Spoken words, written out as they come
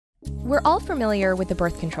We're all familiar with the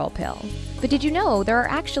birth control pill, but did you know there are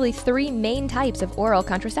actually 3 main types of oral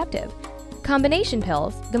contraceptive? Combination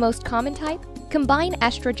pills, the most common type, combine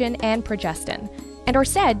estrogen and progestin, and are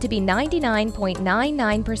said to be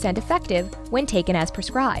 99.99% effective when taken as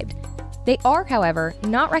prescribed. They are, however,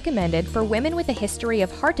 not recommended for women with a history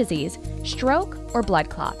of heart disease, stroke, or blood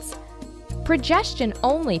clots.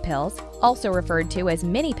 Progestin-only pills, also referred to as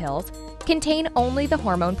mini pills, contain only the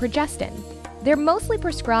hormone progestin. They're mostly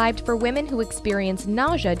prescribed for women who experience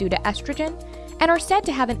nausea due to estrogen and are said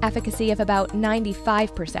to have an efficacy of about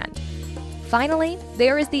 95%. Finally,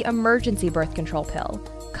 there is the emergency birth control pill,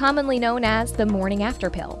 commonly known as the morning after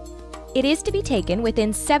pill. It is to be taken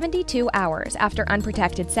within 72 hours after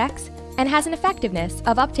unprotected sex and has an effectiveness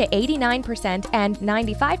of up to 89% and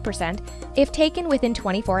 95% if taken within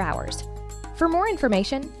 24 hours. For more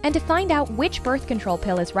information and to find out which birth control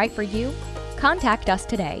pill is right for you, contact us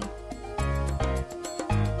today.